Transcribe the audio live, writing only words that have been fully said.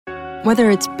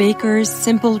Whether it's Baker's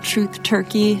Simple Truth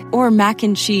Turkey or mac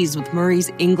and cheese with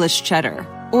Murray's English Cheddar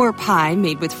or pie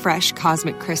made with fresh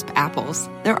Cosmic Crisp apples,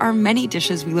 there are many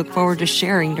dishes we look forward to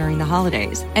sharing during the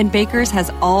holidays. And Baker's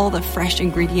has all the fresh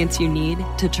ingredients you need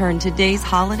to turn today's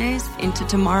holidays into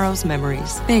tomorrow's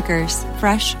memories. Baker's,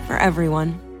 fresh for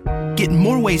everyone. Get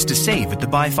more ways to save at the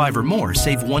Buy 5 or More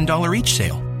Save $1 each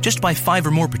sale. Just buy 5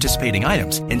 or more participating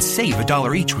items and save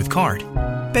 $1 each with card.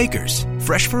 Baker's,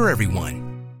 fresh for everyone.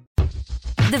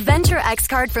 The Venture X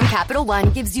card from Capital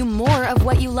One gives you more of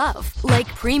what you love, like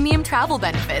premium travel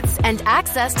benefits and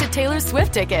access to Taylor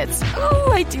Swift tickets.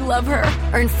 Oh, I do love her.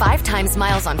 Earn 5 times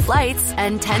miles on flights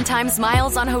and 10 times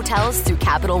miles on hotels through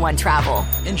Capital One Travel.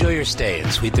 Enjoy your stay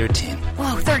in Suite 13.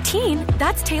 Whoa, 13?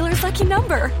 That's Taylor's lucky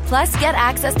number. Plus, get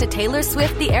access to Taylor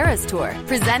Swift The Eras Tour,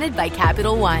 presented by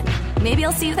Capital One. Maybe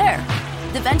I'll see you there.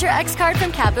 The Venture X card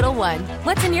from Capital One.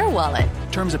 What's in your wallet?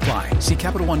 Terms apply. See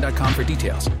CapitalOne.com for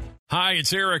details. Hi,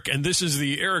 it's Eric, and this is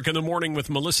the Eric in the Morning with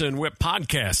Melissa and Whip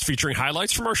podcast featuring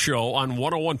highlights from our show on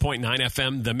 101.9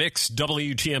 FM, The Mix,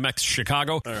 WTMX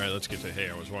Chicago. All right, let's get to, hey,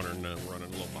 I was wondering, running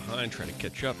a little behind, trying to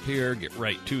catch up here, get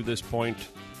right to this point.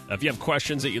 If you have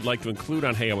questions that you'd like to include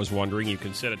on Hey, I Was Wondering, you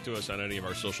can send it to us on any of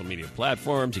our social media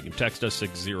platforms. You can text us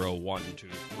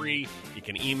 60123. You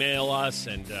can email us,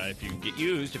 and if you get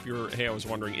used, if your Hey, I Was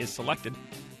Wondering is selected,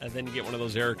 then you get one of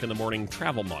those Eric in the Morning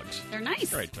travel mugs. They're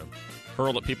nice. All right, Tom.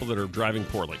 Hurl at people that are driving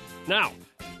poorly. Now,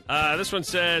 this one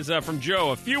says from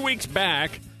Joe, a few weeks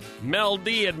back, Mel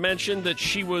D had mentioned that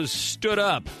she was stood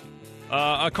up.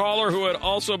 A caller who had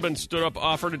also been stood up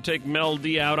offered to take Mel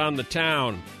D out on the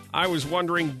town. I was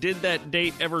wondering, did that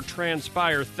date ever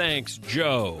transpire? Thanks,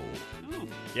 Joe. Oh.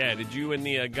 Yeah, did you and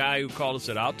the guy who called us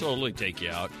said, I'll totally take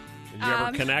you out. Did you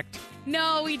ever connect?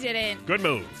 No, we didn't. Good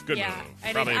move. Good yeah,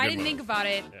 move. I didn't think about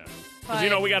it. Yeah.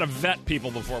 Because, we got to vet people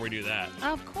before we do that.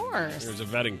 Of course. There's a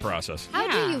vetting process. How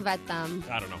do you vet them?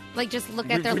 I don't know. Like, just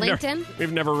look at their LinkedIn?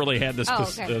 We've never really had this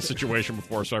situation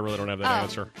before, so I really don't have that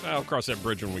answer. I'll cross that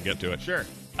bridge when we get to it. Sure.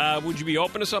 Would you be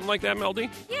open to something like that, Mel D?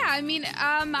 Yeah, I mean,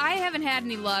 I haven't had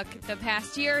any luck the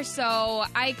past year, so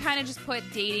I kind of just put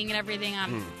dating and everything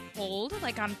on hold,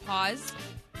 like on pause.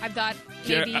 I've thought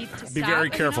maybe to stop. Be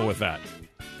very careful with that.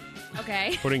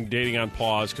 Okay. Putting dating on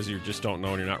pause because you just don't know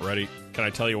and you're not ready. Can I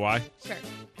tell you why? Sure.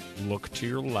 Look to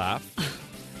your left.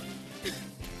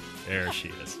 There she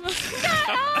is. Shut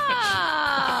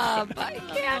up! I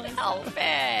can't help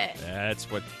it. That's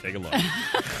what. Take a look.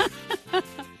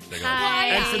 Hi.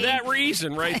 And for that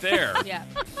reason, right there, Yeah.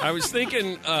 I was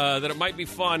thinking that it might be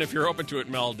fun if you're open to it,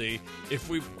 Mel D, if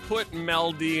we put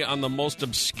Mel D on the most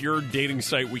obscure dating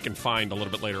site we can find a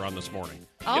little bit later on this morning.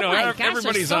 Oh my gosh,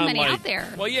 there's so many out there.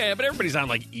 Well, yeah, but everybody's on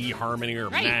like eHarmony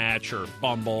or Match or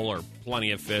Bumble or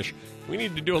Plenty of Fish. We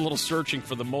need to do a little searching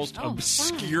for the most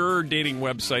obscure dating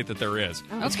website that there is.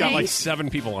 Okay. It's got like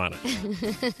 7 people on it.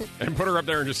 And put her up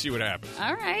there and just see what happens.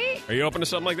 All right. Are you open to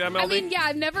something like that, Mel D? I mean, yeah,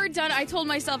 I've never done. I told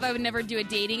myself I would never do a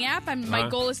dating app. My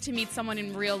goal is to meet someone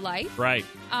in real life. Right.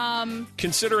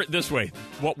 Consider it this way.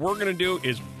 What we're going to do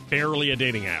is barely a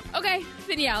dating app. Okay.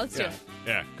 Then yeah, let's do it.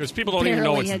 Yeah, because people don't even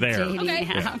know it's there. Okay.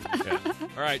 Yeah.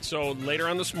 All right, so later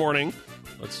on this morning,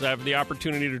 let's have the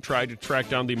opportunity to try to track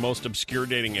down the most obscure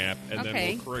dating app, and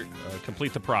then we'll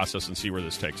complete the process and see where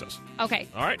this takes us. Okay.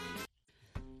 All right.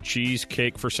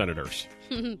 Cheesecake for senators.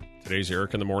 Today's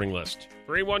Eric in the Morning list.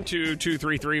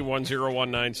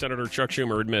 312-233-1019. Senator Chuck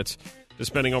Schumer admits to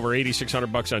spending over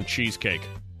 $8,600 on cheesecake.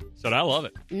 Said, I love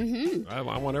it. Mm-hmm.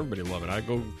 I want everybody to love it. I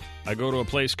go to a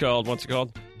place called, what's it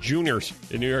called? Junior's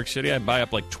in New York City. I buy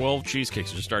up like 12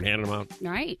 cheesecakes and just start handing them out.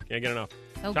 Right. Can't get enough.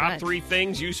 So Top good. 3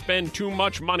 things you spend too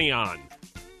much money on.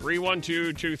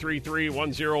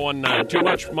 312-233-1019. Too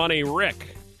much money,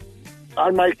 Rick.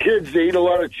 On my kids, they eat a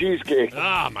lot of cheesecake.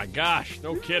 Ah, my gosh.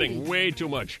 No kidding. Way too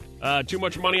much. Too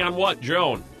much money on what,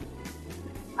 Joan?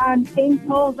 On paying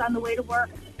tolls on the way to work.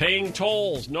 Paying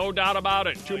tolls. No doubt about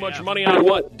it. Too much money on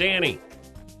what, Danny?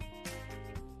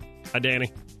 Hi,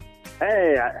 Danny.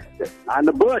 Hey, on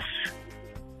the Bush.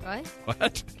 What?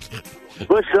 What?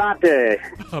 Bush latte.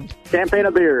 Champagne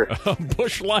of beer.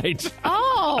 Bush Light.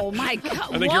 Oh, my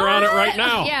God. I think you're on it right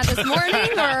now. Yeah, this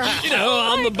morning or...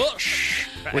 on the Bush.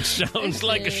 Which sounds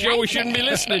like a show we shouldn't be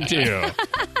listening to.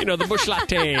 The Bush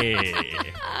Latte. Yeah.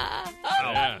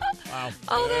 Wow.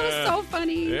 Oh, that was so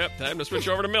funny. Yep, time to switch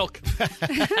over to milk.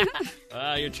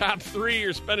 Your top 3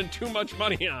 you're spending too much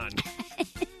money on.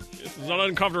 This is an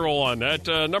uncomfortable one. At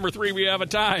number 3, we have a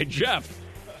tie. Jeff.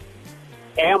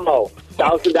 Ammo.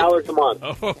 $1,000 a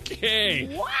month.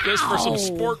 Okay. Wow. Just for some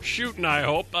sport shooting, I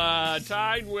hope.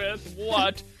 Tied with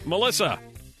what? Melissa.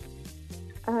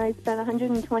 I spent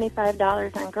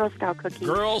 $125 on Girl Scout cookies.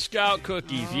 Girl Scout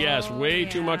cookies. Yes, way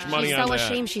too much money She's on so that.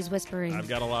 ashamed she's whispering. I've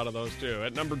got a lot of those, too.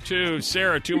 At number 2,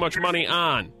 Sarah, too much money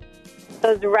on.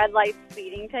 Those red light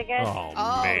speeding tickets. Oh,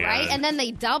 Oh, man. right? And then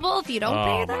they double if you don't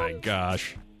pay Oh, them? my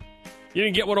gosh. You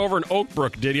didn't get one over in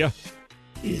Oakbrook, did you?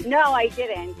 No, I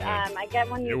didn't. Yeah. I get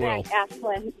one You you will. at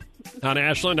Ashland. On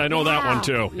Ashland? I know that Yeah. one,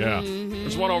 too. Yeah.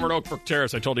 There's one over in Oakbrook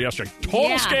Terrace. I told you yesterday. Total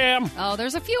Yeah. scam. Oh,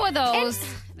 there's a few of those.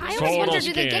 I Total always wonder,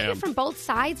 do they get you scam. from both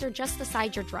sides or just the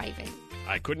side you're driving?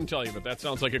 I couldn't tell you, but that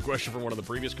sounds like a question from one of the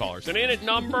previous callers. And in at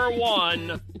number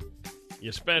 1,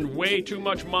 you spend way too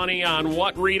much money on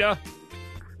what, Rita?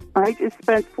 I just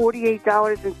spent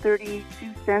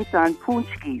 $48.32 on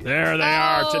Punchkis. There they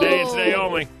are. Today and today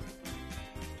only.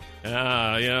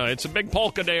 Yeah, it's a big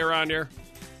polka day around here.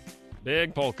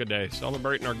 Big polka day.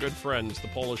 Celebrating our good friends, the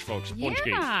Polish folks. Punchki.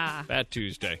 Yeah. Fat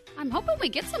Tuesday. I'm hoping we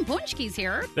get some punchkis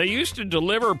here. They used to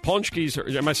deliver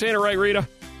punchkis. Am I saying it right, Rita?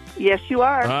 Yes, you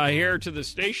are. Here to the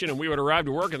station, and we would arrive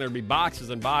to work, and there'd be boxes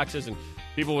and boxes, and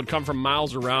people would come from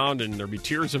miles around, and there'd be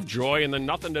tears of joy, and then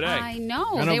nothing today. I know.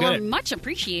 I don't They get were it. much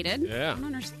appreciated. Yeah. I don't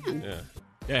understand.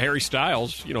 Yeah, Harry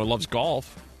Styles, loves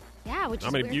golf. Yeah, which is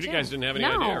I mean, weird you too. guys didn't have any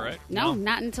No. idea, right? No,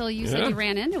 not until you Yeah. said you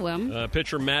ran into him.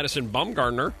 Pitcher Madison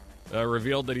Bumgarner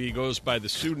revealed that he goes by the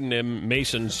pseudonym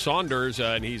Mason Saunders,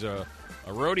 and he's a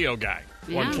rodeo guy.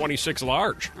 Won Yeah. 26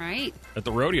 large Right. at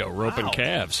the rodeo, roping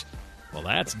calves. Well,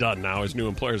 that's done now. His new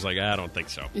employer's like, I don't think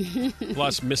so.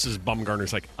 Plus, Mrs.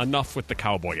 Bumgarner's like, enough with the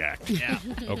cowboy act. Yeah.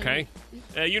 Okay?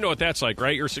 You know what that's like,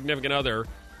 right? Your significant other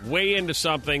way into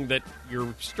something that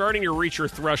you're starting to reach your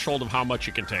threshold of how much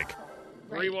you can take.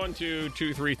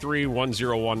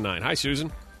 312-233-1019. Hi,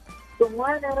 Susan. Good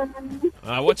morning.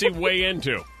 What's he way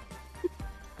into?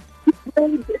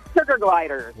 Sugar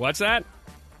gliders. What's that?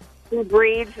 He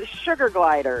breeds sugar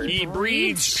gliders. He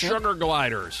breeds sugar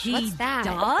gliders. What's that?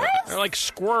 Does? They're like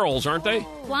squirrels, aren't they?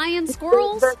 Flying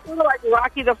squirrels? They're sort of like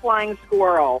Rocky the Flying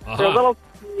Squirrel. Uh-huh. They're little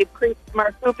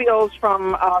marsupials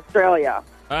from Australia.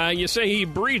 You say he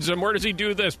breeds them. Where does he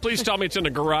do this? Please tell me it's in the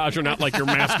garage and not like your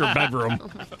master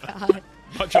bedroom.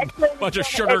 Bunch of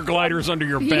sugar gliders under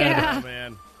your bed. Yeah. Oh,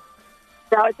 man.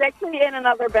 No, it's actually in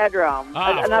another bedroom.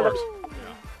 Of Another. course.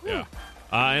 Yeah.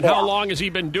 And how long has he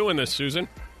been doing this, Susan?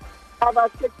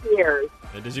 About 6 years.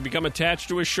 Does he become attached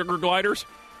to his sugar gliders?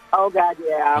 Oh, God,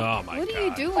 yeah. Oh, my What do God.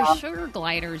 you do with sugar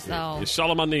gliders, though? You sell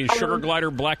them on the sugar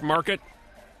glider black market?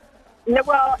 No,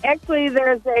 well, actually,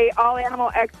 there's a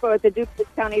all-animal expo at the Dukes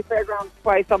County Fairgrounds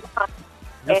twice a month.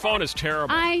 Your phone is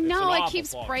terrible. I It's know. an It awful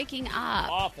keeps phone. breaking up.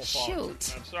 Awful phone.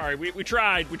 Shoot. I'm sorry. We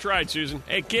tried. We tried, Susan.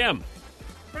 Hey, Kim.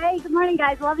 Hey, good morning,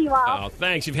 guys. Love you all. Oh,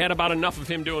 thanks. You've had about enough of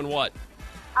him doing what?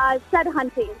 Shed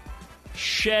hunting.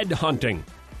 Shed hunting.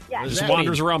 Yeah. Just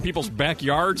wanders around people's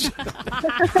backyards.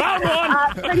 Found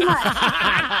one. Pretty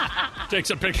much. Takes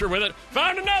a picture with it.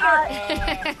 Found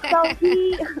another.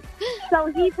 So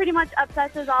he pretty much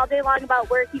obsesses all day long about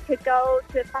where he could go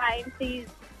to find these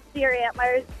deer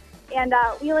antlers. And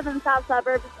we live in the south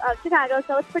suburbs of Chicago,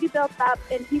 so it's pretty built up.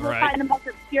 And he will Right. find the most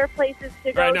obscure places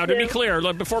to go Right, now, to be to.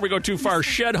 clear, before we go too far,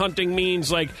 shed hunting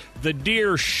means like the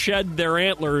deer shed their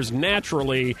antlers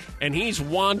naturally, and he's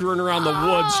wandering around the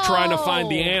woods trying to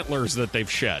find the antlers that they've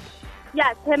shed.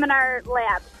 Yes, him and our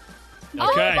lab. Oh,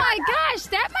 Okay. my gosh.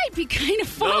 That might be kind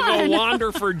of They'll fun. go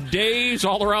wander for days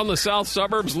all around the south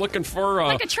suburbs looking for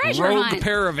Like a treasure rogue hunt.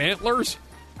 pair of antlers.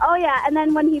 Oh, yeah, and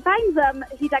then when he finds them,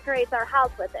 he decorates our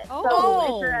house with it. Oh.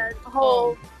 So it's a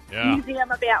whole Yeah.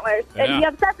 museum of antlers. Yeah. And he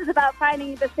obsesses about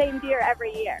finding the same deer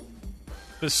every year.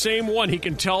 The same one. He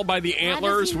can tell by the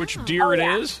antlers he which know? deer Oh, it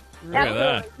yeah. is. Look at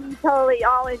that. Absolutely. He's totally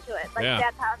all into it. Like, Yeah.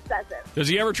 that's how obsessive. Does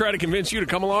he ever try to convince you to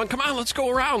come along? Come on, let's go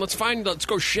around. Let's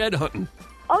go shed hunting.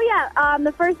 Oh, yeah.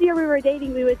 The first year we were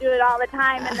dating, we would do it all the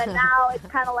time. And then now it's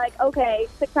kind of like, okay,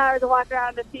 6 hours to walk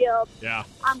around the field. Yeah.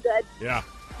 I'm good. Yeah.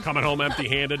 Coming home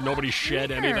empty-handed. Nobody shed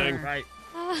anything. Right.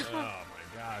 Oh, my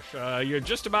gosh. You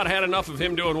just about had enough of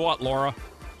him doing what, Laura?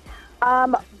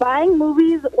 Buying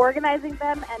movies, organizing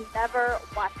them, and never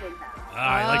watching them.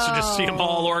 I likes to just see them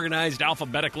all organized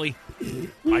alphabetically. By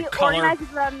He color. organizes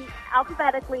them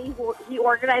alphabetically. He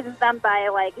organizes them by,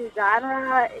 like,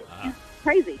 genre. It's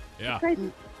crazy. Yeah. It's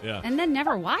crazy. Yeah. And then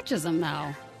never watches them,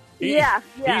 though. Yeah.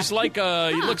 He's like,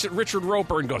 he looks at Richard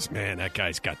Roper and goes, man, that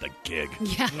guy's got the gig.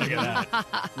 Yeah. Look at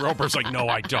that. Roper's like, no,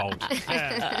 I don't.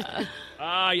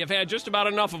 You've had just about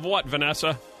enough of what,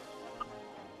 Vanessa?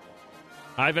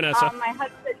 Hi, Vanessa.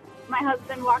 My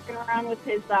husband walking around with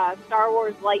his Star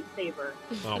Wars lightsaber.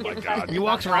 Oh, my God. He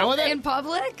walks around with it? In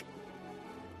public?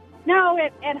 No,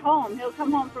 at home. He'll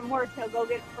come home from work. He'll go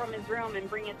get it from his room and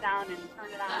bring it down and turn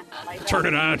it on. Like Turn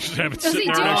it on. Just have it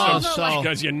sitting there next to him.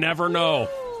 Because you never know.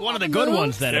 One of the good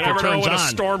ones that if it never know turns when on.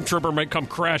 a stormtrooper might come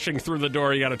crashing through the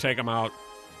door. You got to take him out.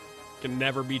 Can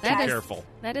never be too careful.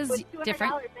 That is $200,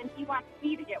 different. and he wants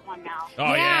me to get one now.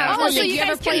 Oh, yeah. Oh, so you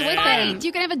guys can fight.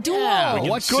 You can have a duel. Yeah. We can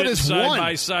What good sit is side one?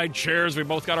 by side chairs. We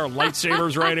both got our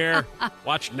lightsabers right here.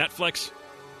 Watch Netflix.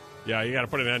 Yeah, you got to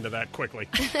put an end to that quickly.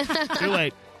 Too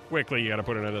late. Quickly, you got to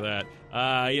put an end to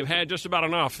that. You've had just about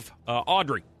enough.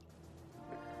 Audrey.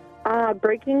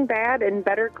 Breaking Bad and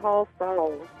Better Call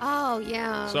Saul. Oh,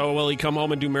 yeah. So will he come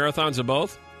home and do marathons of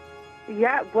both?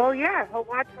 Yeah, well, yeah. He'll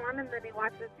watch one and then he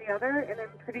watches the other, and I'm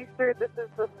pretty sure this is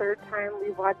the third time we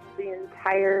watched the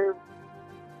entire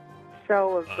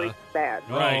show of Breaking Bad.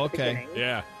 Right. Oh, okay. Beginning.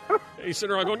 Yeah. He's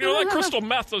sitting around going, that crystal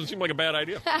meth doesn't seem like a bad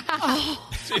idea.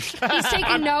 He's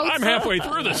taking notes. I'm halfway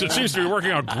through this. It seems to be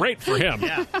working out great for him.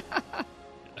 Yeah.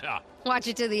 Yeah. Watch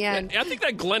it to the end. I think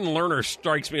that Glenn Lerner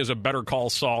strikes me as a Better Call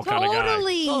Saul kind of guy.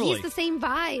 Totally. Totally. He's the same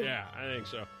vibe. Yeah, I think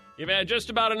so. You've had just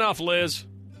about enough, Liz.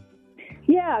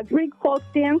 Yeah, Greek folk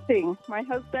dancing. My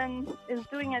husband is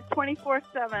doing it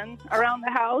 24/7 around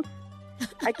the house.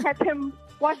 I catch him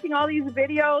watching all these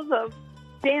videos of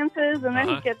dances, and then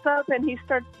he gets up and he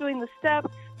starts doing the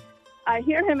steps. I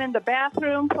hear him in the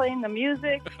bathroom playing the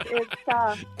music.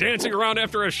 It's Dancing around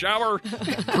after a shower,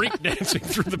 Greek dancing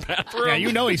through the bathroom. Yeah,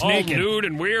 you know he's all naked. nude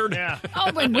and weird. Yeah.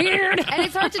 Oh, but weird. And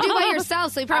it's hard to do by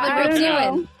yourself, so he probably I ropes don't you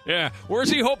know. in. Yeah. Where's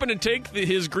he hoping to take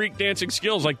his Greek dancing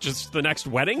skills? Like just the next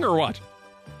wedding or what?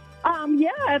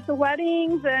 at the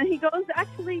weddings, and he goes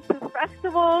actually to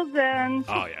festivals, and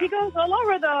he goes all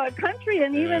over the country,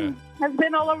 and even has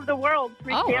been all over the world.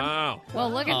 Wow.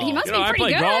 Well, look at he must be I pretty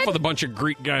play good. golf with a bunch of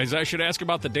Greek guys. I should ask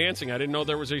about the dancing. I didn't know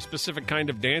there was a specific kind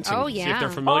of dancing. Oh, See if yeah. they're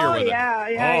familiar with it.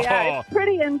 Yeah. It's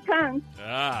pretty intense.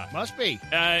 Must be.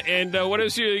 And what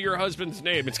is your husband's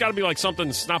name? It's got to be like something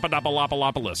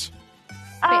Snappadopalopoulos.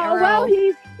 Well,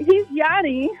 he's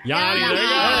Yanni. Yanni, there you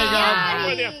go. I'm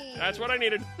with you. That's what I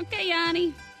needed. Okay,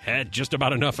 Yanni. Had just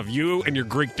about enough of you and your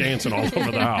Greek dancing all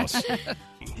over the house.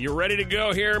 You ready to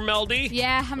go here, Mel D?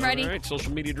 Yeah, I'm ready. All right,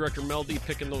 social media director Mel D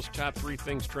picking those top 3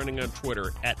 things trending on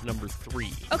Twitter at number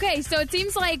 3. Okay, so it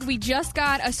seems like we just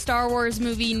got a Star Wars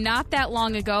movie not that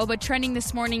long ago, but trending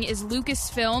this morning is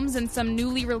Lucasfilms and some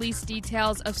newly released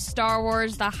details of Star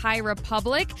Wars: The High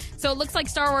Republic. So it looks like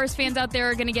Star Wars fans out there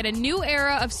are going to get a new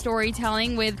era of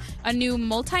storytelling with a new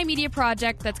multimedia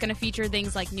project that's going to feature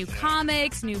things like new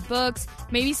comics, new books,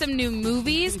 maybe some new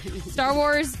movies. Star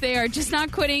Wars, they are just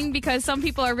not quitting because some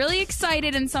people are really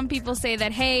excited and some people say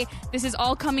that, hey, this is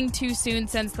all coming too soon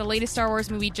since the latest Star Wars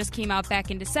movie just came out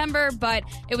back in December, but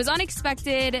it was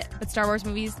unexpected, but Star Wars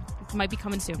movies might be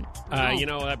coming soon.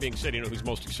 That being said, you know who's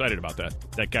most excited about that?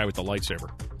 That guy with the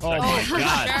lightsaber. Oh, my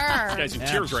God. This guy's in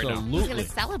tears right now. He's going to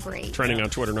celebrate. Trending on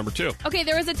Twitter, number 2. Okay,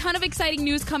 there was a ton of exciting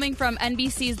news coming from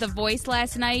NBC's The Voice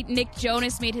last night. Nick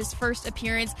Jonas made his first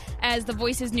appearance as The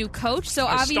Voice's new coach. So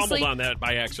I obviously, stumbled on that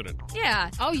by accident. yeah.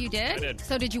 Oh, you did? I did.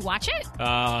 So did you watch it?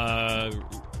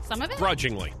 Some of it?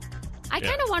 Grudgingly. I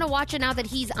kind of want to watch it now that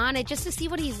he's on it just to see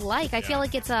what he's like. I feel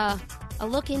like it's a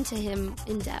look into him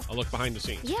in depth. A look behind the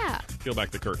scenes. Yeah. Peel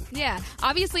back the curtain. Yeah.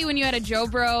 Obviously, when you add a Joe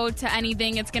Bro to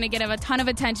anything, it's going to get a ton of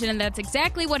attention, and that's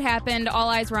exactly what happened. All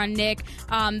eyes were on Nick.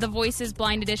 The Voices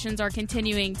blind editions are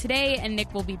continuing today, and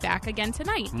Nick will be back again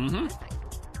tonight. Mm-hmm.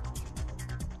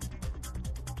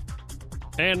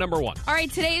 And number 1. All right,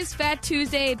 today is Fat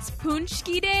Tuesday. It's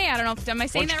Punchki Day. I don't know if am I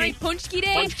saying that right? Punchki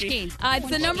Day. Punchki. It's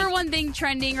the number 1 thing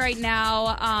trending right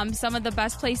now. Some of the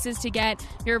best places to get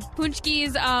your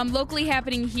punchkis locally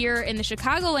happening here in the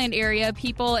Chicagoland area.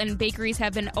 People and bakeries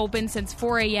have been open since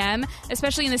 4 a.m.,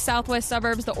 especially in the southwest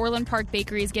suburbs. The Orland Park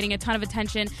Bakery is getting a ton of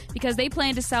attention because they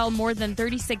plan to sell more than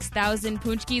 36,000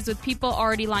 punchkis with people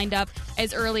already lined up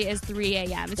as early as 3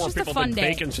 a.m. It's More just people a fun been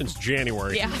day. baking since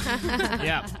January. Yeah.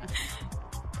 Yeah.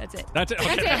 That's it. That's it.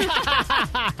 Okay.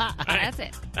 That's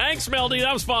it. Thanks, Melody.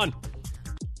 That was fun.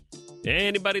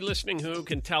 Anybody listening who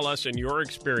can tell us, in your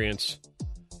experience,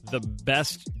 the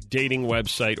best dating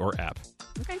website or app?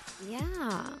 Okay.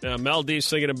 Yeah. Mel D's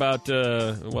thinking about,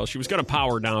 she was going to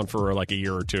power down for like a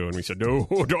year or 2, and we said, no,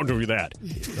 don't do that.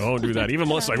 Don't do that. Even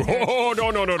Melissa's like, no. I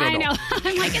know.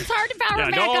 I'm like, it's hard to power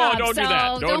back up. Don't do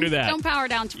that. Don't do that. Don't power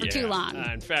down for too long.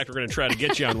 In fact, we're going to try to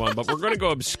get you on one, but we're going to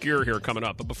go obscure here coming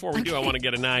up. But before we do, I want to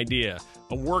get an idea,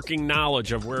 a working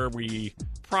knowledge of where we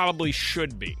probably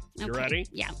should be. You ready?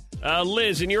 Yeah.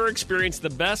 Liz, in your experience, the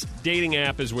best dating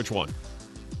app is which one?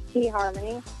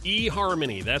 eHarmony.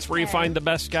 eHarmony. That's where you find the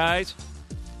best guys?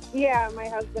 Yeah, my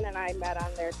husband and I met on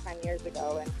there 10 years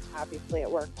ago, and obviously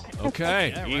it worked. Okay,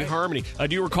 Yeah, right. eHarmony.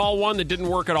 Do you recall one that didn't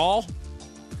work at all?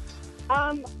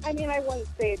 I mean, I wouldn't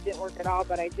say it didn't work at all,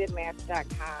 but I did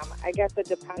Match.com. I guess it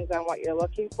depends on what you're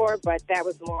looking for, but that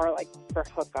was more like for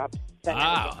hookups. Than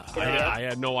anything serious. I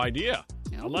had no idea.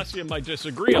 Alessia might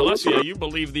disagree. Alessia, you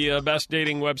believe the best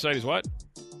dating website is what?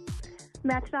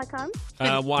 Match.com,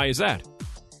 Why is that?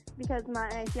 because my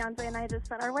fiance and I just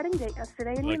set our wedding date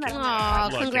yesterday, and we Look met. at Aw,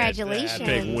 that. Look at congratulations. that.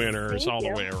 Big winners Thank all you.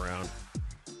 the way around.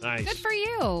 Nice. Good for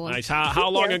you. Nice. How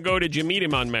long ago did you meet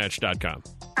him on Match.com?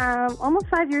 Almost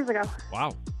 5 years ago.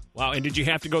 Wow. Wow. And did you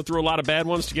have to go through a lot of bad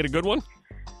ones to get a good one?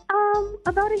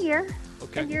 About a year.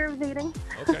 Okay. A year of dating.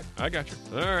 Okay. I got you.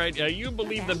 All right. You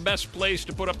believe the best place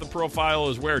to put up the profile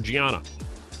is where, Gianna?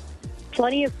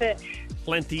 Plenty of fish.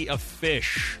 Plenty of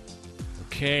Fish.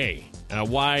 Okay.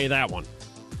 Why that one?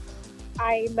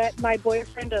 I met my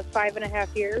boyfriend of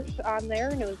 5.5 years on there,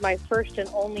 and it was my first and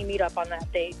only meetup on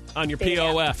that date. On your Dating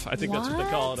app. POF. I think that's what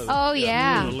they call it. Oh,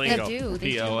 yeah. The lingo. They do.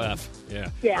 They POF. Yeah.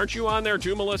 Yeah. Aren't you on there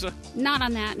too, Melissa? Not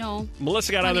on that, no.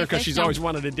 Melissa got on Plenty there of because fish, she's no. always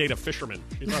wanted to date a fisherman.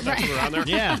 She thought that's what were on there.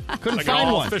 Yeah, couldn't Like find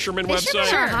an one. all-fisherman Fishermen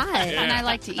website. are hot. And I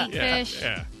like to eat Yeah, fish.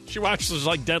 yeah. She watches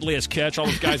like Deadliest Catch, all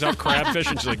those guys out crab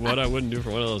fishing. She's like, what I wouldn't do for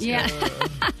one of those Yeah. guys.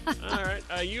 All right.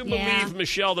 You believe, Yeah.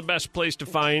 Michelle, the best place to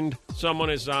find someone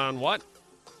is on what?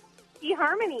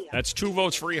 eHarmony. That's 2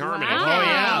 votes for eHarmony.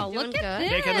 Wow. Doing Look at good.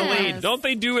 this. Taking the lead. Don't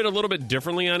they do it a little bit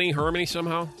differently on eHarmony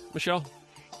somehow, Michelle?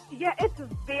 Yeah, it's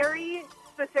very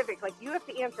specific. Like, you have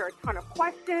to answer a ton of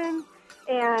questions,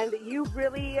 and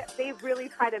they really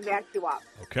try to match you up.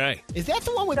 Okay. Is that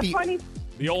the one with The funny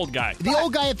The old guy. the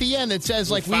old guy at the end that says,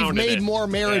 Who like, we've founded made it. more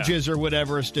marriages or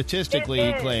whatever statistically, It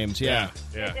he is. claims. Yeah.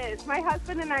 Yeah. It is. My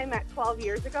husband and I met 12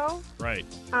 years ago, Right.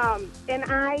 and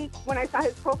when I saw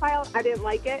his profile, I didn't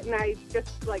like it, and I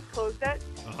just, like, closed it.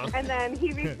 Uh-huh. And then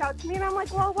he reached out to me, and I'm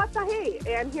like, well, what the hey?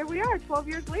 And here we are, 12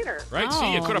 years later. Right.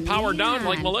 See, you could have powered down man.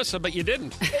 like Melissa, but you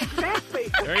didn't. Exactly.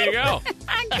 There you go. Get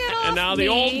And off now the me.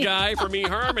 old guy from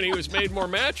eHarmony who's made more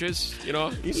matches,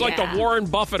 he's like the Yeah. Warren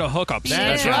Buffett of hookups.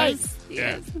 That's Yes. right. Yeah.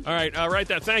 Yes. All right. Write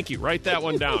that. Thank you. Write that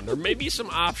one down. There may be some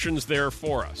options there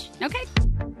for us. Okay.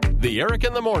 The Eric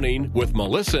in the Morning with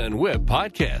Melissa and Whip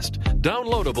podcast.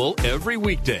 Downloadable every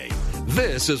weekday.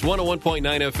 This is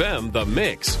 101.9 FM, The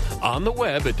Mix. On the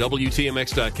web at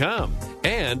WTMX.com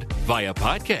and via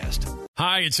podcast.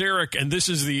 Hi, it's Eric, and this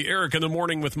is the Eric in the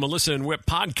Morning with Melissa and Whip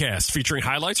podcast featuring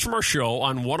highlights from our show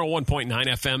on 101.9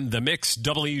 FM, The Mix,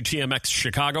 WTMX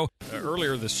Chicago.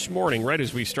 Earlier this morning, right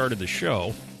as we started the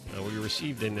show, we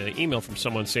received an email from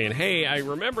someone saying, hey, I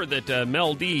remember that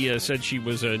Mel D said she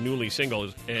was newly single.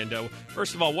 And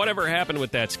first of all, whatever happened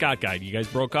with that Scott guy? You guys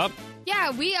broke up?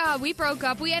 Yeah, we broke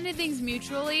up. We ended things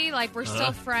mutually. Like, we're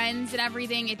still friends and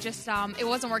everything. It just it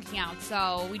wasn't working out,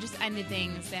 so we just ended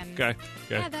things. And Okay.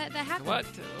 yeah, that happened. What?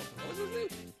 What was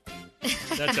his name?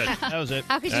 That's it. That was it.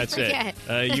 How could That's you forget?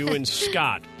 it. You and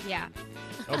Scott. Yeah.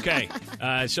 Okay.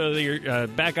 So you're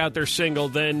back out there single.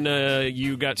 Then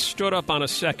you got stood up on a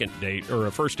second date or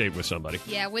a first date with somebody.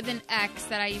 Yeah, with an ex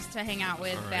that I used to hang out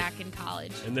with back in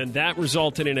college. And then that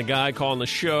resulted in a guy calling the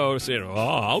show saying, oh,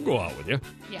 I'll go out with you.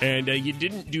 Yeah. And you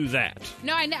didn't do that.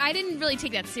 No, I didn't really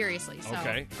take that seriously. So.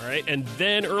 Okay. All right. And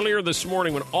then earlier this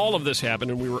morning when all of this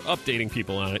happened and we were updating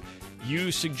people on it,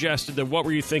 you suggested that what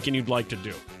were you thinking you'd like to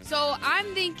do? So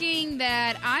I'm thinking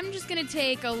that I'm just going to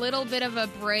take a little bit of a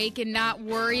break and not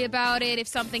worry about it. If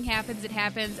something happens, it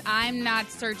happens. I'm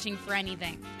not searching for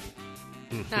anything.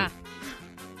 Ah.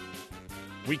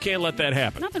 We can't let that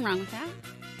happen. Nothing wrong with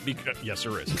that. Yes,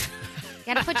 there is.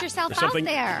 Got to put yourself There's out something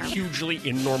there. hugely,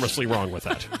 enormously wrong with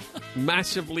that.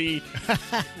 Massively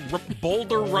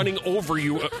boulder running over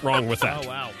you wrong with that. Oh,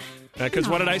 wow. Because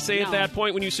what did I say at No. that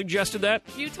point when you suggested that?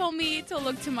 You told me to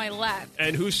look to my left.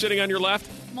 And who's sitting on your left?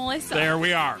 Melissa. There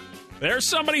we are. There's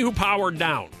somebody who powered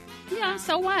down. Yeah,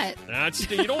 so what?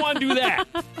 You don't want to do that.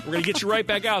 We're going to get you right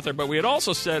back out there. But we had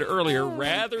also said earlier,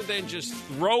 rather than just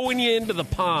throwing you into the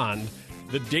pond,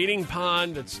 the dating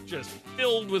pond that's just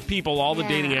filled with people, all the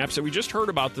dating apps that we just heard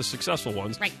about, the successful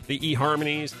ones, Right. the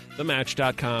eHarmonies, the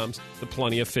Match.coms, the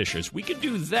Plenty of Fishes. We could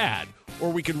do that, or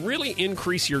we could really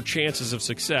increase your chances of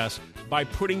success by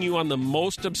putting you on the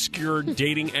most obscure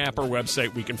dating app or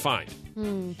website we can find.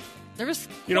 There's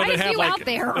You know, quite they a have few like out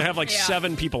there. they have like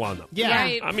 7 people on them. Yeah.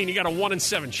 Right. I mean, you got a 1 in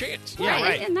 7 chance.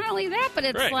 Right. And not only that, but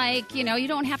it's Right. like, you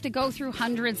don't have to go through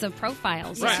hundreds of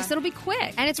profiles. Right. It's just, it'll be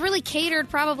quick. And it's really catered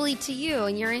probably to you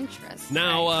and your interests.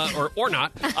 Now, or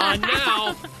not.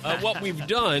 Now, what we've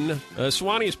done,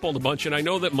 Swanee has pulled a bunch, and I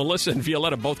know that Melissa and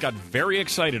Violetta both got very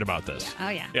excited about this. Oh,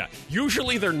 yeah. Yeah.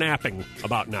 Usually they're napping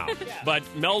about now. But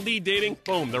Mel D dating,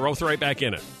 boom, they're both right back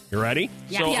in it. You ready?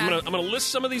 Yeah. So Yeah. I'm gonna list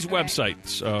some of these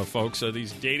websites, folks,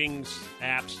 these dating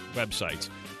apps websites.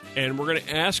 And we're going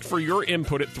to ask for your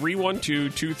input at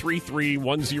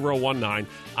 312-233-1019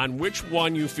 on which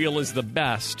one you feel is the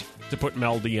best to put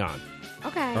Mel D on.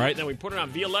 Okay. All right, then we put it on.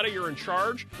 Violetta, you're in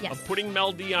charge of putting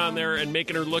Mel D on there and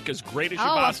making her look as great as you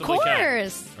possibly can. Of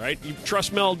course. All right, you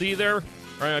trust Mel D there? All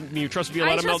right, you trust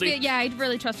Violetta, Mel D? Yeah, I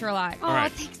really trust her a lot. Oh, All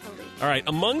right. thanks, Melody. All right,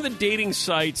 among the dating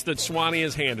sites that Swanee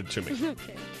has handed to me.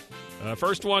 Okay.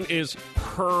 First one is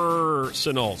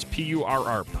Personals,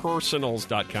 P-U-R-R,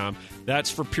 personals.com. That's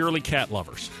for purely cat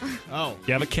lovers. Oh.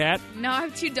 You have a cat? No, I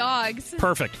have 2 dogs.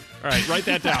 Perfect. All right, write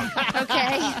that down.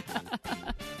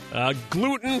 Okay.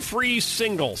 Gluten-free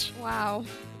singles. Wow.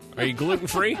 Are you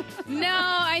gluten-free? No,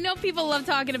 I know people love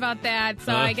talking about that,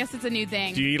 so I guess it's a new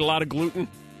thing. Do you eat a lot of gluten?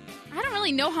 I don't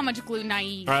really know how much gluten I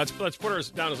eat. All right, let's put her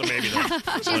down as a maybe then.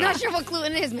 She's not sure what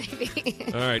gluten is, maybe.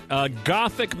 All right,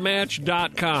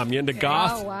 gothicmatch.com. You into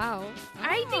goth? Oh, wow.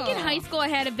 I think in high school I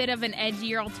had a bit of an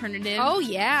edgier alternative. Oh,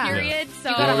 yeah. Period.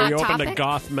 So Were you open to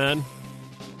goth men?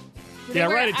 Yeah,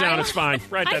 write it down. It's fine.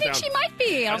 Write that I think down. she might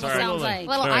be. That's Almost all right. sounds like.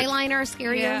 Little All right. eyeliner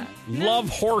scare you.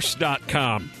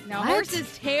 Lovehorse.com. Now,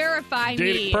 horses terrify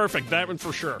me. Perfect. That one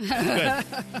for sure. Good.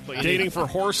 Dating for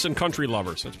horse and country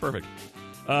lovers. That's perfect.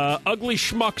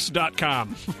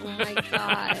 Uglyschmucks.com. Oh, my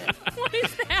God. What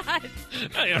is that?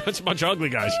 Yeah, it's a bunch of ugly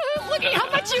guys. Look at how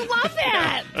much you love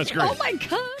that. That's great. Oh, my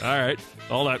God. All right.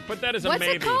 All that. But that is a What's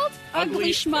maybe. it called?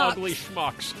 Ugly Schmucks. Ugly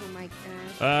Schmucks. Oh, my God.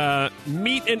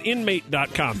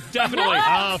 Meetaninmate.com. Definitely.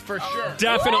 Oh, for sure.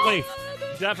 Definitely.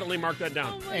 Definitely mark that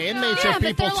down. Hey, inmates Yeah, are but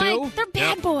people they're too. like, they're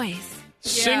bad boys.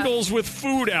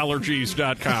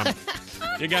 Singleswithfoodallergies.com.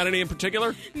 You got any in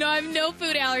particular? No, I have no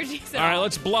food allergies at All right, all.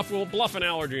 let's bluff. We'll bluff an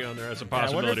allergy on there as a I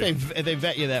wonder possibility. if they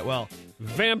vet you that well.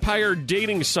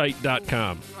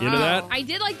 VampireDatingSite.com. You into that? I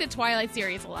did like the Twilight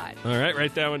series a lot. All right,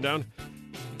 write that one down.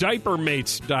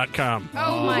 Diapermates.com.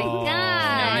 Oh, my God.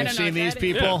 I You've don't know seen what these that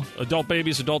is. people? Yeah. Adult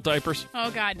babies, adult diapers. Oh,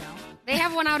 God, no. They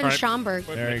have one out in All right. Schaumburg.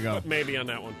 There you go. Put maybe on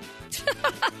that one.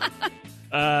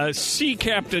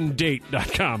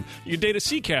 SeaCaptainDate.com. You date a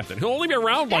sea captain. He'll only be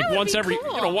around like would once be every,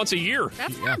 cool. once a year.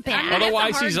 That's not bad.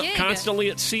 Otherwise, That's a he's hard gig. constantly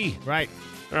at sea. Right.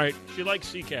 All right, she likes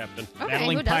sea captain. Okay,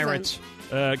 Battling who doesn't?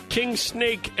 pirates. King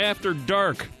Snake After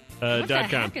Dark. What the .com.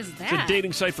 heck is It's that? a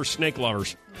dating site for snake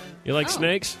lovers. You like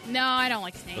snakes? No, I don't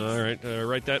like snakes. All right,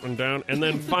 write that one down. And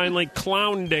then finally,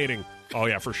 clown dating. Oh,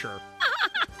 yeah, for sure.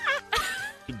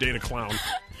 You date a clown.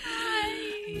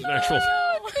 He's an actual.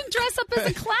 Dress up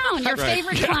as a clown, your Right.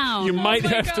 favorite Yeah, clown. You might my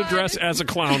have to God. dress as a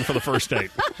clown for the first date.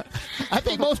 I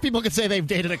think most people could say they've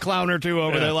dated a clown or two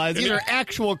over Yeah. their lives. These are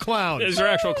actual clowns. These are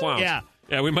actual clowns. Yeah.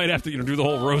 Yeah, we might have to do the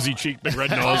whole rosy cheek, big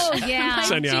red nose. Oh, yeah. My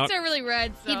Send you cheeks out. are really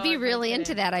red. So He'd be I really might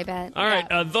into that, I bet. All right,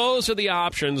 those are the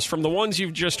options from the ones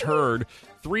you've just heard.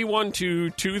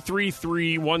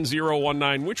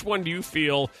 312-233-1019. Which one do you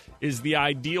feel is the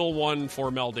ideal one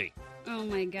for Mel D? Oh,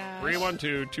 my gosh.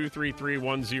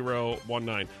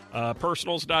 312-233-1019.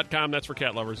 Personals.com, that's for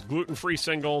cat lovers. Gluten-free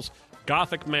singles,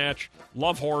 Gothic Match,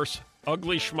 Love Horse,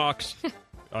 Ugly Schmucks,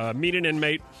 Meet an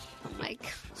Inmate, Oh, my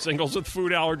God. Singles with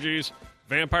Food Allergies,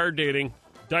 Vampire Dating,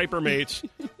 Diaper Mates,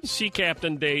 Sea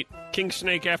Captain Date, King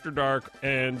Snake After Dark,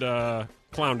 and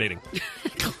Clown Dating.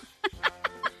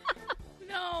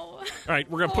 No. All right,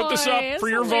 we're going to put this Boy, up it's for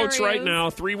your votes right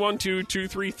hilarious. now.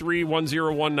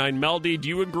 312-233-1019. Mel D, do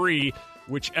you agree?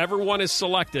 Whichever one is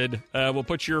selected, we'll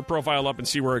put your profile up and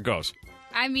see where it goes.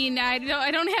 I mean, I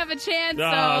don't have a chance.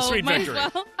 Ah, so sweet might victory.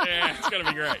 as well. Yeah, it's going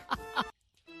to be great.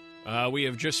 We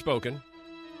have just spoken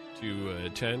to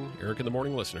 10 Eric in the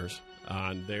Morning listeners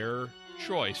on their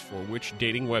choice for which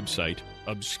dating website,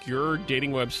 obscure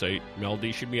dating website, Mel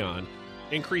D should be on,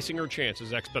 increasing her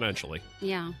chances exponentially.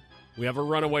 Yeah. We have a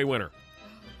runaway winner.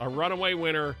 A runaway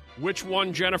winner. Which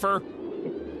one, Jennifer?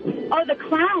 Oh, the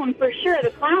clown, for sure. The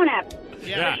clown app.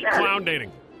 Yeah, for sure. clown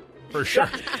dating. For sure.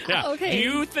 Yeah. Okay. Do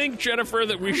you think, Jennifer,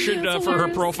 that we should, for her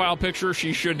profile picture,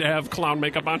 she should have clown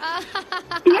makeup on?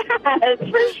 Yes,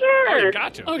 for sure. Oh, you've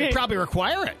got to. Okay. They probably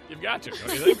require it. You've got to.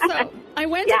 Don't you think? So I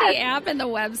went to the app and the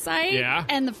website, Yeah.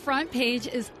 and the front page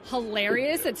is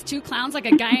hilarious. It's two clowns, like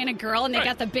a guy and a girl, and they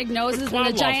got the big noses and clown the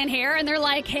love. giant hair, and they're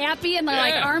like happy, and their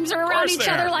like Yeah, arms are of around course each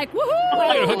they other, are. like I'm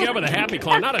going to hook you woohoo! up with a happy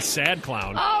clown, not a sad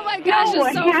clown. Oh my gosh, No,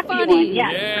 it's a so happy funny. one,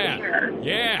 yes. Yeah. for sure.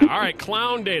 Yeah. All right,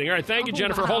 clown dating. All right, thank you,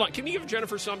 Jennifer. wow. Hold on. Can you give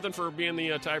Jennifer something for being the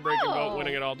tiebreaker vote,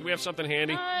 winning it all? Do we have something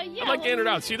handy? Yeah, I'd like to hand it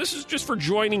out. See, this is just for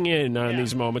joining in on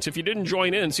these moments. If you didn't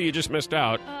join in, see, you just missed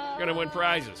out. You're going to win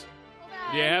prizes.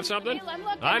 Do you have something? I'm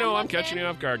looking, I know, I'm I'm catching you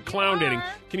off guard. Clown dating.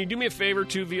 Can you do me a favor,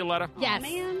 too, Violetta? Yes.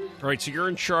 All right, so you're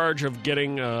in charge of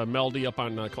getting Meldy up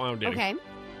on clown dating. Okay.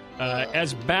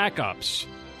 As backups,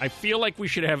 I feel like we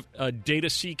should have a data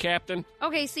sea captain.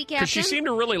 Okay, sea captain. Because she seemed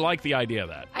to really like the idea of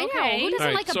that. I know. Okay. Who doesn't All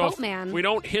right, like a so if boatman? we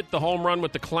don't hit the home run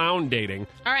with the clown dating.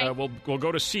 All right. We'll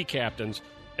go to sea captains.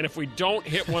 And if we don't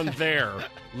hit one there,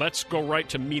 let's go right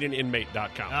to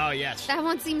meetaninmate.com. Oh, yes. That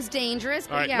one seems dangerous,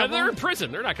 but All right. yeah. Now, they're well- in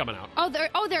prison. They're not coming out.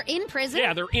 they're in prison?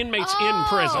 Yeah, they're inmates in Oh,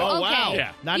 prison. Oh, wow. okay.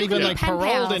 Yeah. Not You even can like be pen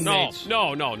paroled pals. inmates.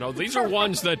 No. These are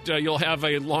ones that you'll have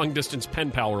a long-distance pen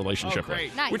pal relationship Oh, great.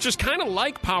 with, Nice. which is kind of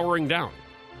like powering down.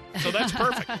 So that's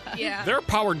perfect. Yeah. They're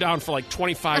powered down for like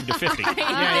 25 to 50. Some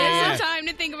time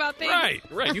to think about things.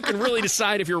 Right. You can really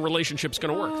decide if your relationship's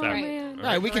going to work that way. All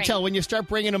right, we can tell when you start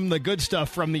bringing them the good stuff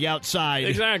from the outside.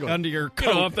 Exactly. Under your You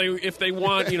know, coat. if they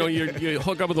want, you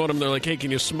hook up with one of them, they're like, hey,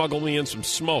 can you smuggle me in some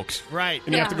smokes? Right.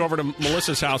 And you have to go over to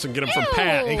Melissa's house and get them from Ew.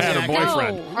 Pat, her Exactly.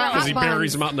 boyfriend, No. because he Hot buries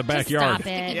buns. them out in the Just backyard. stop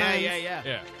it. Yeah.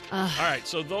 Yeah. All right,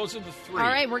 so those are the three. All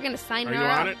right, we're going to sign Are her you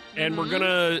up. on it? And we're going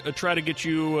to try to get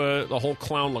you the whole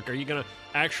clown look. Are you going to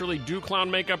actually do clown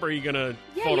makeup, or are you going to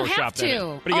Yeah, Photoshop you have that in?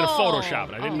 to. But are you going to Photoshop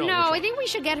it? I didn't know. No, which one. I think we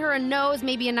should get her a nose,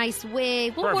 maybe a nice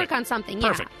wig. We'll Perfect. work on something. Yeah.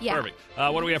 Perfect. Yeah. Perfect.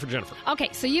 What do we have for Jennifer? Okay,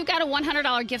 so you've got a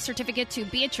 $100 gift certificate to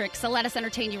Beatrix, the Let Us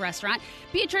Entertain You restaurant.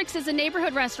 Beatrix is a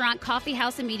neighborhood restaurant, coffee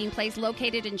house, and meeting place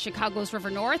located in Chicago's River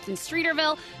North in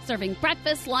Streeterville, serving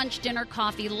breakfast, lunch, dinner,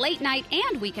 coffee, late night,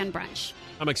 and weekend brunch.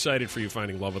 I'm excited for you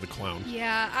finding love with a clown.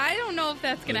 Yeah, I don't know if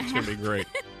that's going to It's going happen. to be great.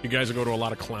 You guys will go to a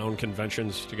lot of clown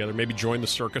conventions together. Maybe join the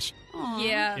circus.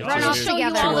 Yeah. Yeah, Run so off you-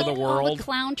 together. Tour all of the all world. the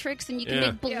clown tricks, and you can Yeah.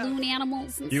 make balloon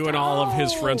animals and You stuff. and all of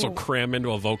his friends Oh. will cram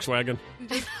into a Volkswagen.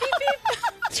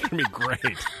 It's going to be great.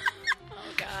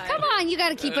 Come on, you got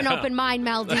to keep an open mind,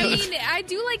 Meldy. I mean, I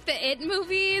do like the It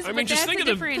movies, I mean, but just that's think a of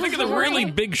the different think of the story. really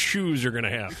big shoes you're going to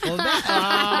have.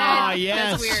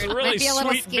 Yes. That's weird. The really Might be a little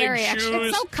sweet scary, big actually. shoes.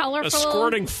 It's so colorful. A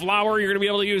squirting flower you're going to be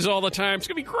able to use all the time. It's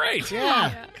going to be great.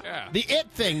 Yeah. Yeah. The it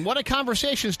thing. What a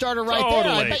conversation starter right there.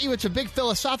 Totally. I bet you it's a big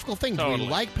philosophical thing. Do Totally.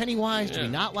 we like Pennywise? Do Yeah.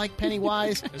 we not like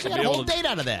Pennywise? This We will got be a whole able to- date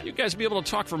out of that. You guys will be able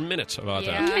to talk for minutes about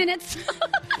Yeah. Minutes.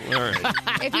 that. All right.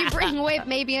 If you bring Whip,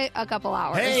 maybe a couple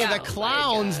hours. Hey, Yeah. the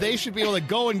clowns, they should be able to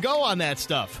go on that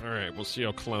stuff. All right. We'll see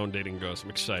how clown dating goes. I'm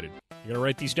excited. You going to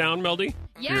write these down, Meldy?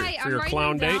 Yeah, For I'm your writing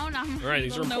clown them date? down. I'm All right.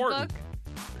 These are little important. notebook.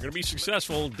 You're going to be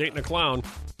successful dating a clown.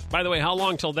 By the way, how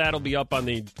long till that'll be up on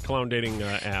the clown dating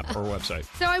app or website?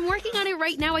 So I'm working on it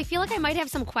right now. I feel like I might have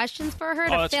some questions for her to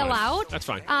that's fill fine. out. That's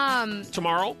fine. Oh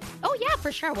Tomorrow? yeah,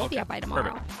 for sure. We'll be up by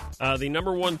tomorrow. Perfect. The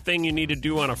number one thing you need to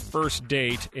do on a first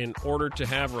date in order to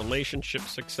have relationship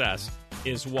success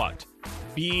is what?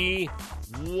 Be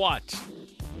what?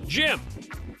 Jim.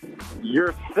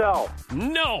 Yourself.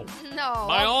 No. No.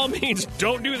 By all means,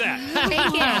 don't do that.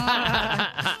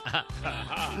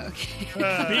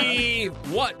 Be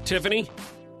what, Tiffany?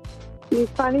 Be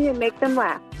funny and make them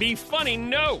laugh. Be funny?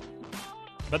 No.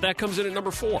 But that comes in at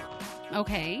number 4,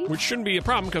 Okay. which shouldn't be a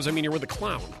problem because, I mean, you're with a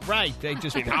clown. Right. They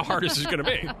just. I mean, how hard is this going to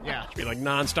be? Yeah. It's be like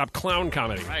nonstop clown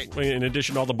comedy. Right. In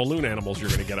addition to all the balloon animals you're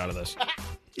going to get out of this.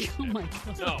 Oh my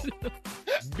god. No.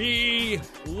 Be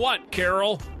what,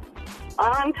 Carol?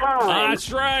 On time.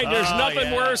 That's right. There's Oh,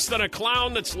 nothing yeah. worse than a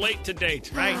clown that's late to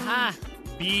date. Right.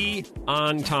 Be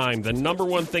on time. The number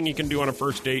one thing you can do on a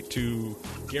first date to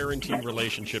guarantee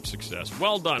relationship success.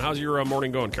 Well done. How's your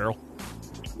morning going, Carol?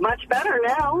 Much better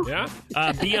now. Yeah?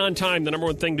 Be on time. The number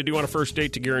one thing to do on a first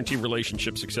date to guarantee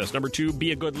relationship success. Number 2,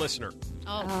 be a good listener.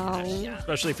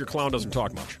 Especially if your clown doesn't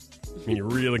talk much. I mean, you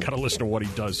really got to listen to what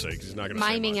he does say because he's not going to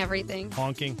say Miming much. everything.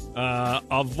 Honking.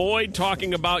 Avoid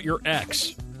talking about your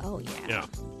ex. Oh yeah. Yeah.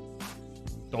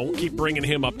 Don't keep bringing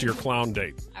him up to your clown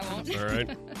date. I won't. All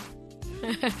right.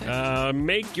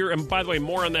 Make your, and by the way,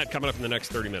 more on that coming up in the next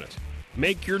 30 minutes.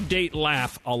 Make your date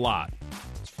laugh a lot.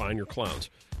 Let's find your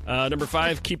clowns. Number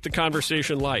 5, keep the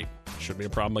conversation light. Should be a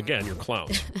problem again. You're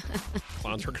clowns.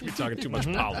 Clowns are going to be talking too much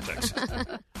politics.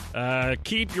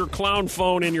 Keep your clown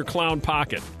phone in your clown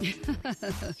pocket.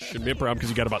 Shouldn't be a problem because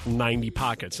you got about 90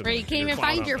 pockets. Or you can't even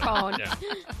find your phone. Yeah.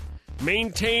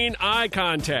 Maintain eye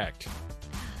contact.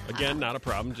 Again, not a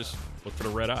problem. Just look for the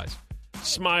red eyes.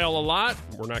 Smile a lot.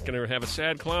 We're not going to have a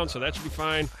sad clown, so that should be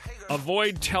fine.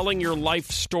 Avoid telling your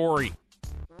life story.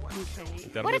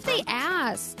 Okay. What if they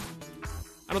ask?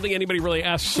 I don't think anybody really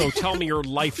asks, so tell me your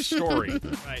life story.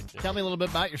 Right. Tell me a little bit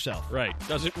about yourself. Right.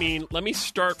 Doesn't mean, let me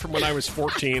start from when I was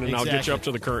 14 and I'll get you up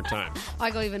to the current time.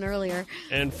 I go even earlier.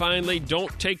 And finally,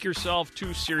 don't take yourself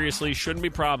too seriously. Shouldn't be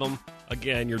a problem.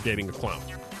 Again, you're dating a clown.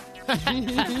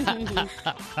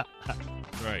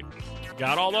 Right.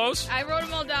 Got all those? I wrote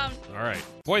them all down. All right.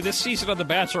 Boy, this season of The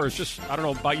Bachelor is just, I don't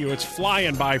know about you, it's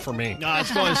flying by for me. No,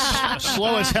 it's going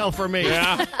slow as hell for me.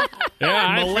 Yeah. Yeah,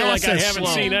 I feel like I haven't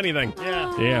seen anything.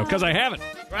 Yeah, because I haven't.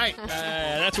 Right.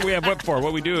 That's what we have Whip for.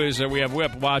 What we do is we have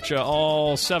Whip watch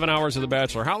all 7 hours of The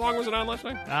Bachelor. How long was it on last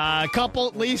night? A couple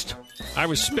at least. I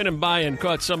was spinning by and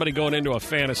caught somebody going into a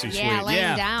fantasy suite.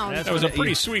 Laying down. That was a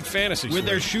pretty sweet fantasy suite. With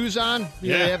their shoes on?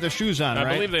 Yeah. They have their shoes on, right?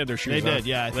 I believe they had their shoes on. They did,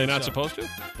 yeah. Are they not supposed to?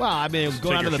 Well, I mean,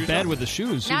 going onto the bed with the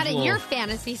shoes. Not in your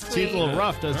fantasy suite. Seems a little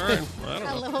rough, doesn't it? Well, I don't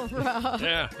know. A little rough.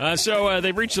 Yeah. So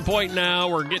they've reached the point now.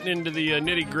 We're getting into the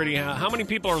nitty-gritty. How many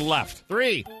people are left?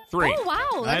 Three. Oh,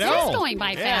 wow. I That's know. just going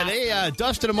by yeah, fast. they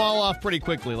dusted them all off pretty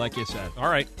quickly, like you said. All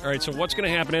right. So what's going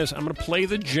to happen is I'm going to play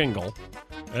the jingle.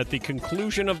 At the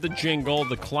conclusion of the jingle,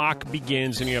 the clock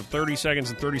begins, and you have 30 seconds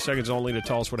and 30 seconds only to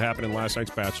tell us what happened in last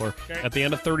night's Bachelor. Okay. At the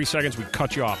end of 30 seconds, we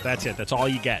cut you off. That's it. That's all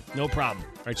you get. No problem.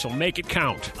 All right, so make it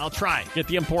count. I'll try. Get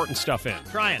the important stuff in.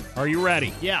 Trying. Are you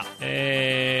ready? Yeah.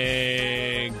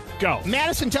 And go.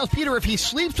 Madison tells Peter if he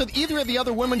sleeps with either of the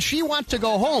other women, she wants to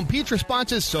go home. Pete's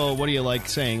response is, so what do you like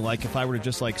saying? Like, if I were to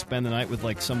just, like, spend the night with,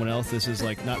 like, someone else, this is,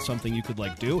 like, not something you could,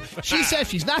 like, do? She says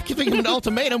she's not giving him an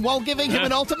ultimatum while giving him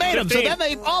an ultimatum. So then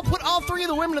they all put all three of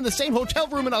the women in the same hotel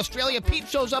room in Australia. Pete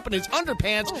shows up in his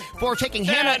underpants for taking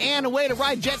Hannah Ann away to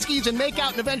ride jet skis and make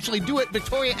out and eventually do it.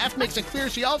 Victoria F. makes it clear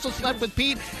she also slept with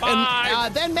Pete.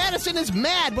 And then Madison is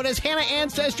mad, but as Hannah Ann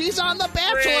says, she's on The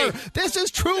Bachelor. This is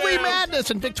truly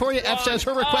madness. And Victoria F. says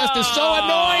her request is so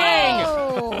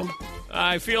annoying.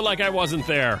 I feel like I wasn't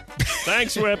there.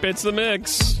 Thanks, Whip. It's The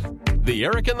Mix. The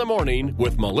Eric in the Morning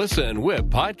with Melissa and Whip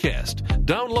podcast.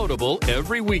 Downloadable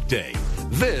every weekday.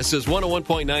 This is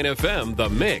 101.9 FM, The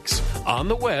Mix, on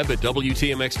the web at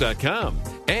WTMX.com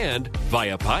and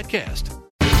via podcast.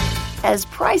 As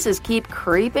prices keep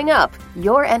creeping up,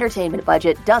 your entertainment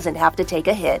budget doesn't have to take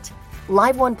a hit.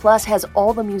 Live One Plus has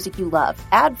all the music you love,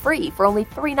 ad-free for only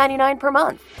 $3.99 per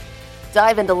month.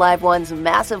 Dive into Live One's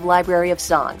massive library of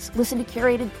songs, listen to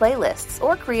curated playlists,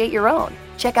 or create your own.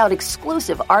 Check out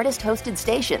exclusive artist-hosted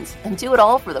stations, and do it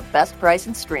all for the best price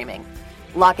in streaming.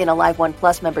 Lock in a Live One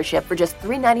Plus membership for just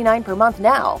 $3.99 per month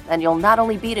now, and you'll not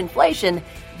only beat inflation,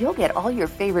 you'll get all your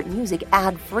favorite music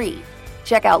ad-free.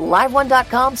 Check out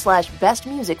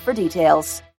liveone.com/bestmusic for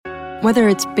details. Whether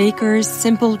it's Baker's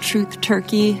Simple Truth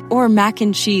Turkey or mac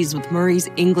and cheese with Murray's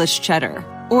English Cheddar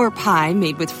or pie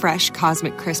made with fresh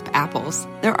Cosmic Crisp apples,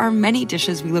 there are many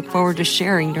dishes we look forward to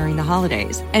sharing during the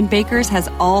holidays. And Baker's has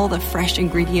all the fresh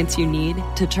ingredients you need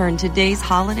to turn today's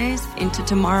holidays into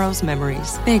tomorrow's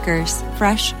memories. Baker's,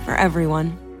 fresh for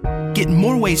everyone. Get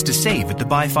more ways to save at the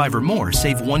Buy 5 or More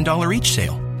Save $1 each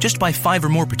sale. Just buy 5 or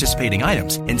more participating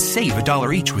items and save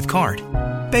 $1 each with card.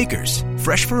 Baker's,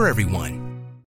 fresh for everyone.